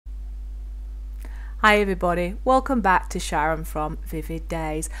Hi everybody, welcome back to Sharon from Vivid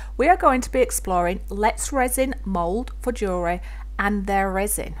Days. We are going to be exploring Let's Resin mould for jewellery and their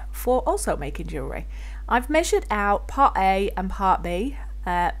resin for also making jewellery. I've measured out part A and part B,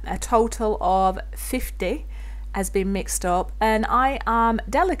 a total of 50 has been mixed up, and I am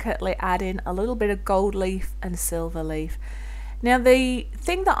delicately adding a little bit of gold leaf and silver leaf. Now the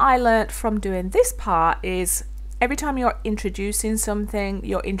thing that I learnt from doing this part is every time you're introducing something,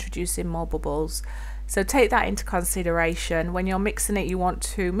 you're introducing more bubbles. So take that into consideration. When you're mixing it, you want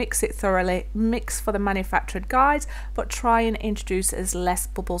to mix it thoroughly, mix for the manufactured guides, but try and introduce as less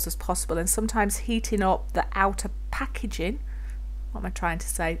bubbles as possible. And sometimes heating up the outer packaging, what am I trying to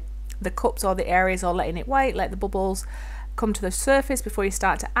say? The cups or the areas, or letting it wait, let the bubbles come to the surface before you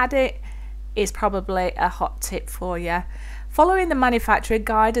start to add it, is probably a hot tip for you. Following the manufacturer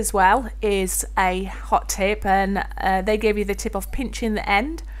guide as well is a hot tip, and they give you the tip of pinching the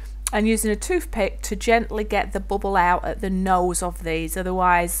end and using a toothpick to gently get the bubble out at the nose of these,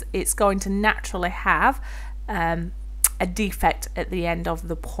 otherwise it's going to naturally have a defect at the end of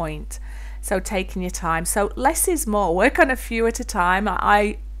the point. So taking your time, so less is more, work on a few at a time.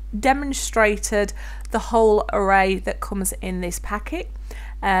 I demonstrated the whole array that comes in this packet,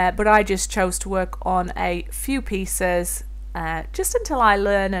 but I just chose to work on a few pieces just until I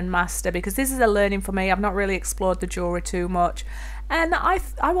learn and master, because this is a learning for me. I've not really explored the jewellery too much, and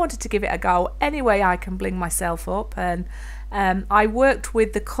I wanted to give it a go any way I can bling myself up. And I worked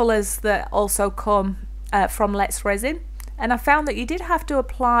with the colours that also come from Let's Resin, and I found that you did have to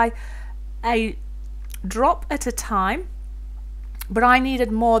apply a drop at a time, but I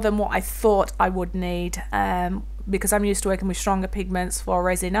needed more than what I thought I would need, because I'm used to working with stronger pigments for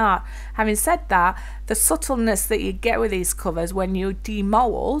resin art. Having said that, the subtleness that you get with these covers when you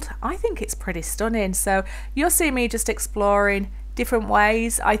demold, I think it's pretty stunning. So you'll see me just exploring different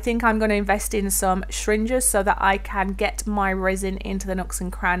ways. I think I'm going to invest in some shringers so that I can get my resin into the nooks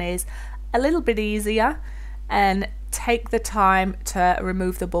and crannies a little bit easier and take the time to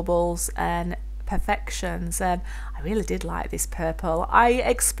remove the bubbles and perfections. And I really did like this purple. I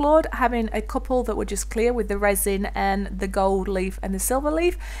explored having a couple that were just clear with the resin and the gold leaf and the silver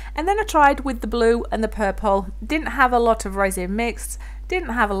leaf, and then I tried with the blue and the purple. Didn't have a lot of resin mixed, didn't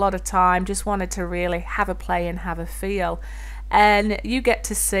have a lot of time, just wanted to really have a play and have a feel. And you get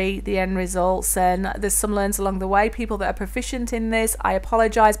to see the end results, and there's some learns along the way. People that are proficient in this, I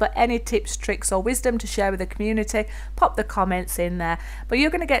apologize, but any tips, tricks or wisdom to share with the community, pop the comments in there. But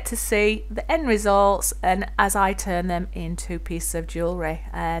you're going to get to see the end results and as I turn them into pieces of jewellery.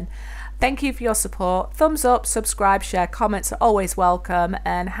 And thank you for your support. Thumbs up, subscribe, share, comments are always welcome,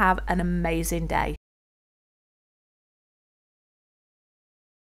 and have an amazing day.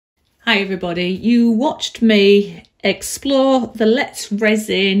 Hi everybody, you watched me explore the Let's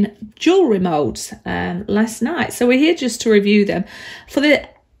Resin jewellery moulds last night, so we're here just to review them.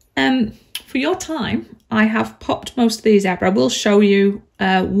 For your time, I have popped most of these out, but I will show you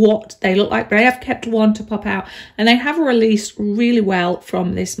what they look like. But I have kept one to pop out, and they have released really well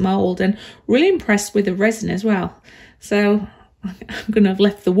from this mould, and really impressed with the resin as well. So I'm going to have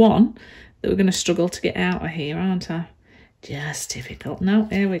left the one that we're going to struggle to get out of here, aren't I? Just difficult. No,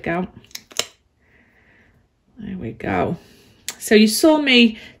 there we go. There we go. So you saw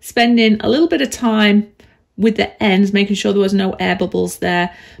me spending a little bit of time with the ends, making sure there was no air bubbles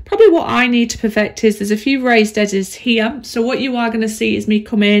there. Probably what I need to perfect is there's a few raised edges here. So what you are going to see is me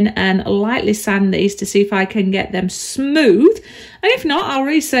come in and lightly sand these to see if I can get them smooth. And if not, I'll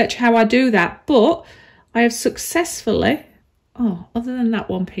research how I do that. But I have successfully, oh, other than that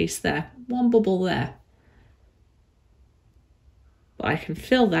one piece there, one bubble there. I can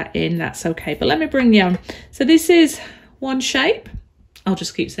fill that in, that's okay. But let me bring you on. So this is one shape. I'll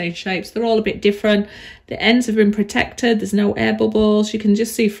just keep saying shapes. They're all a bit different. The ends have been protected. There's no air bubbles. You can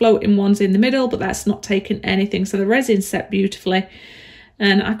just see floating ones in the middle, but that's not taking anything. So the resin's set beautifully.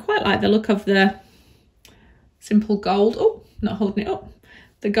 And I quite like the look of the simple gold. Oh, not holding it up.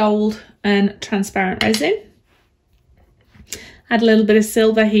 The gold and transparent resin. Add a little bit of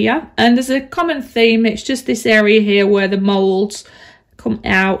silver here. And there's a common theme. It's just this area here where the moulds come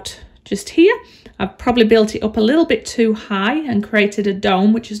out just here. I've probably built it up a little bit too high and created a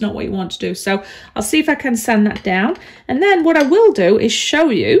dome, which is not what you want to do. So I'll see if I can sand that down. And then what I will do is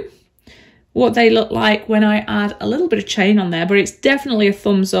show you what they look like when I add a little bit of chain on there, but it's definitely a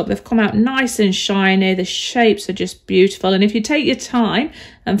thumbs up. They've come out nice and shiny. The shapes are just beautiful. And if you take your time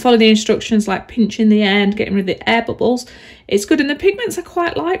and follow the instructions, like pinching the end, getting rid of the air bubbles, it's good. And the pigments I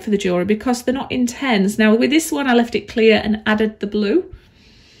quite like for the jewellery because they're not intense. Now with this one, I left it clear and added the blue.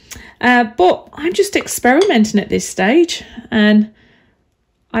 But I'm just experimenting at this stage, and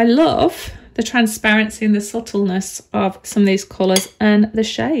I love the transparency and the subtleness of some of these colours and the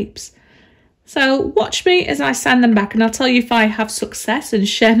shapes. So watch me as I sand them back, and I'll tell you if I have success and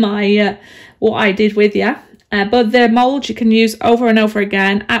share my what I did with you. But the moulds you can use over and over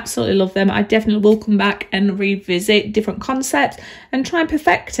again. Absolutely love them. I definitely will come back and revisit different concepts and try and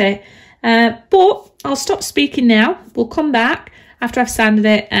perfect it. But I'll stop speaking now. We'll come back after I've sanded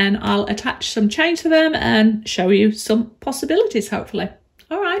it and I'll attach some change to them and show you some possibilities, hopefully.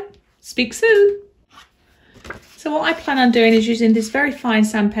 All right, speak soon. So what I plan on doing is using this very fine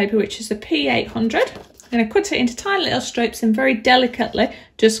sandpaper, which is a P800. I'm going to cut it into tiny little strips and very delicately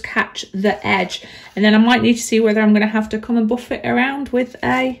just catch the edge. And then I might need to see whether I'm going to have to come and buff it around with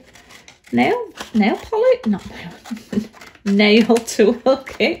a nail tool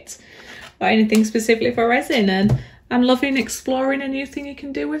kit or anything specifically for resin. And I'm loving exploring a new thing you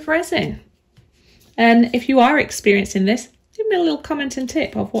can do with resin. And if you are experiencing this, give me a little comment and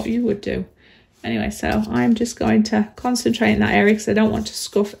tip of what you would do. Anyway, so I'm just going to concentrate in that area because I don't want to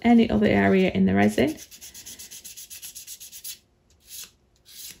scuff any other area in the resin.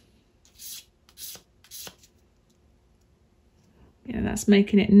 Yeah, that's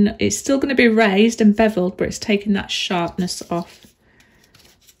making it, it's still going to be raised and beveled, but it's taking that sharpness off.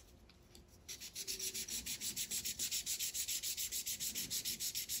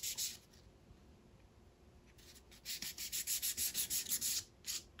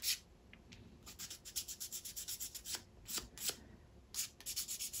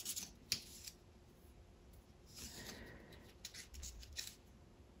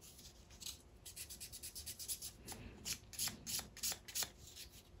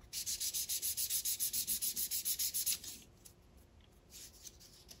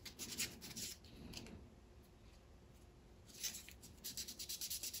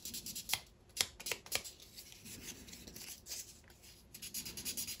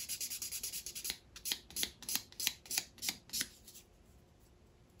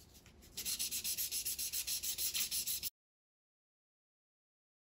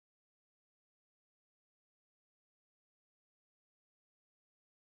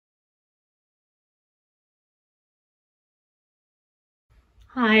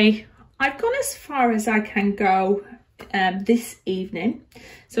 Hi, I've gone as far as I can go this evening.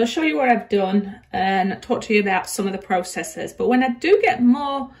 So I'll show you what I've done and talk to you about some of the processes. But when I do get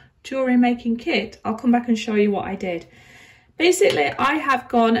more jewellery making kit, I'll come back and show you what I did. Basically, I have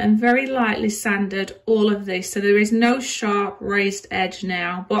gone and very lightly sanded all of this. So there is no sharp raised edge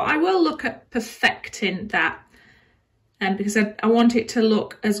now, but I will look at perfecting that. Because I want it to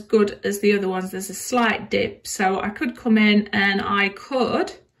look as good as the other ones. There's a slight dip, so I could come in and I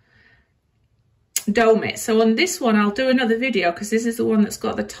could dome it. So on this one, I'll do another video because this is the one that's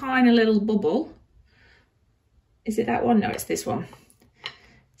got the tiny little bubble. Is it that one? No, it's this one.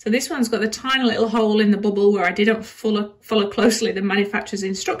 So this one's got the tiny little hole in the bubble where I didn't follow closely the manufacturer's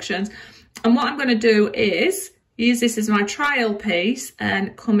instructions. And what I'm going to do is use this as my trial piece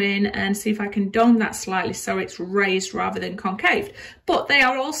and come in and see if I can dome that slightly so it's raised rather than concaved. But they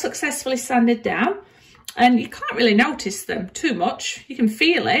are all successfully sanded down and you can't really notice them too much. You can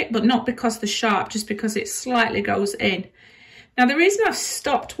feel it, but not because they're sharp, just because it slightly goes in. Now the reason I've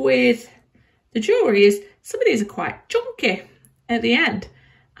stopped with the jewellery is some of these are quite chunky at the end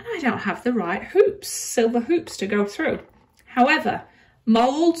and I don't have the right hoops, silver hoops to go through. However,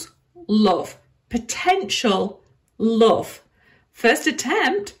 moulds, love. Potential, love. First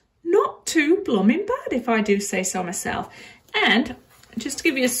attempt, not too blooming bad if I do say so myself. And just to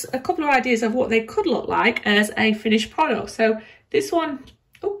give you a couple of ideas of what they could look like as a finished product. So this one,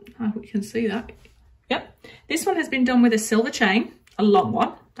 oh, I hope you can see that. Yep, this one has been done with a silver chain, a long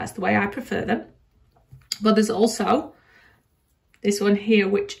one. That's the way I prefer them. But there's also this one here,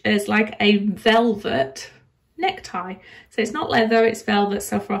 which is like a velvet necktie. So it's not leather, it's velvet.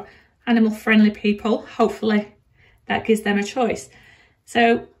 So for animal friendly people, hopefully that gives them a choice.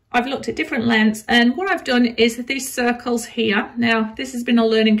 So I've looked at different lengths and what I've done is these circles here. Now this has been a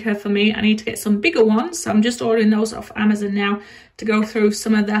learning curve for me. I need to get some bigger ones. So I'm just ordering those off Amazon now to go through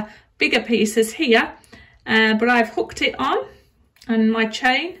some of the bigger pieces here. But I've hooked it on and my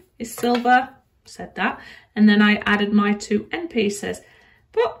chain is silver, said that. And then I added my two end pieces.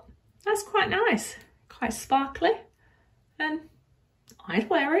 But that's quite nice, quite sparkly. And I'd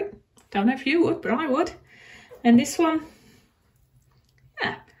wear it. Don't know if you would, but I would. And this one,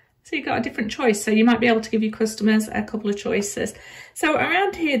 yeah. So you've got a different choice. So you might be able to give your customers a couple of choices. So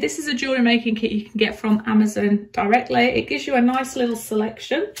around here, this is a jewellery making kit you can get from Amazon directly. It gives you a nice little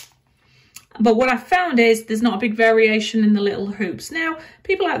selection. But what I found is there's not a big variation in the little hoops. Now,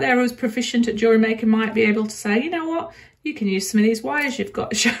 people out there who's proficient at jewellery making might be able to say, you know what, You can use some of these wires you've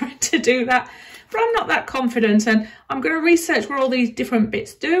got, Sharon, to do that. But I'm not that confident, and I'm going to research what all these different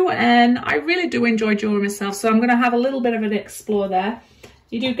bits do, and I really do enjoy jewellery myself, so I'm going to have a little bit of an explore there.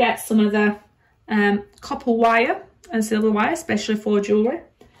 You do get some of the copper wire and silver wire, especially for jewellery,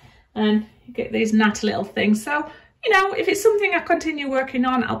 and you get these natty little things. So, you know, if it's something I continue working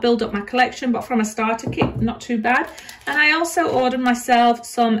on, I'll build up my collection, but from a starter kit, not too bad. And I also ordered myself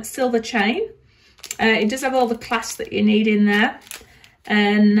some silver chain. It does have all the clasps that you need in there,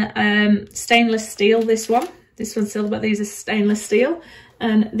 and stainless steel. This one's silver, but these are stainless steel,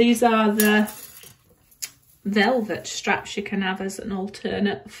 and these are the velvet straps you can have as an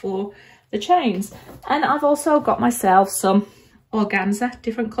alternate for the chains. And I've also got myself some organza,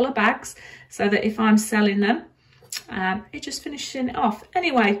 different colour bags, so that if I'm selling them, it just finishes it off.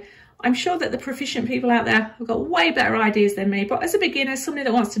 Anyway, I'm sure that the proficient people out there have got way better ideas than me, but as a beginner, somebody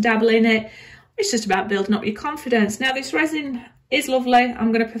that wants to dabble in it, it's just about building up your confidence. Now, this resin is lovely.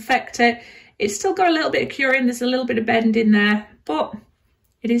 I'm going to perfect it. It's still got a little bit of curing. There's a little bit of bend in there, but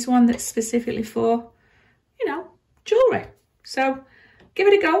it is one that's specifically for, you know, jewellery. So give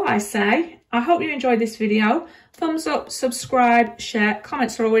it a go, I say. I hope you enjoyed this video. Thumbs up, subscribe, share.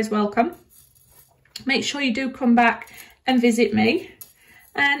 Comments are always welcome. Make sure you do come back and visit me.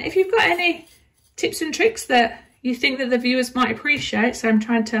 And if you've got any tips and tricks that you think that the viewers might appreciate, so I'm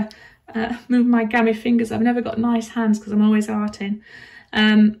trying to move my gammy fingers. I've never got nice hands because I'm always arting.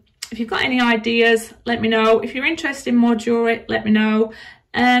 If you've got any ideas, let me know. If you're interested in more jewellery, let me know.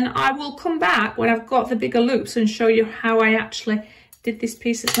 And I will come back when I've got the bigger loops and show you how I actually did this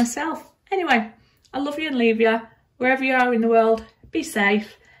piece myself. Anyway, I love you and leave you. Wherever you are in the world, be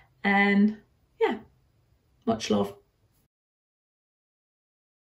safe. And yeah, much love.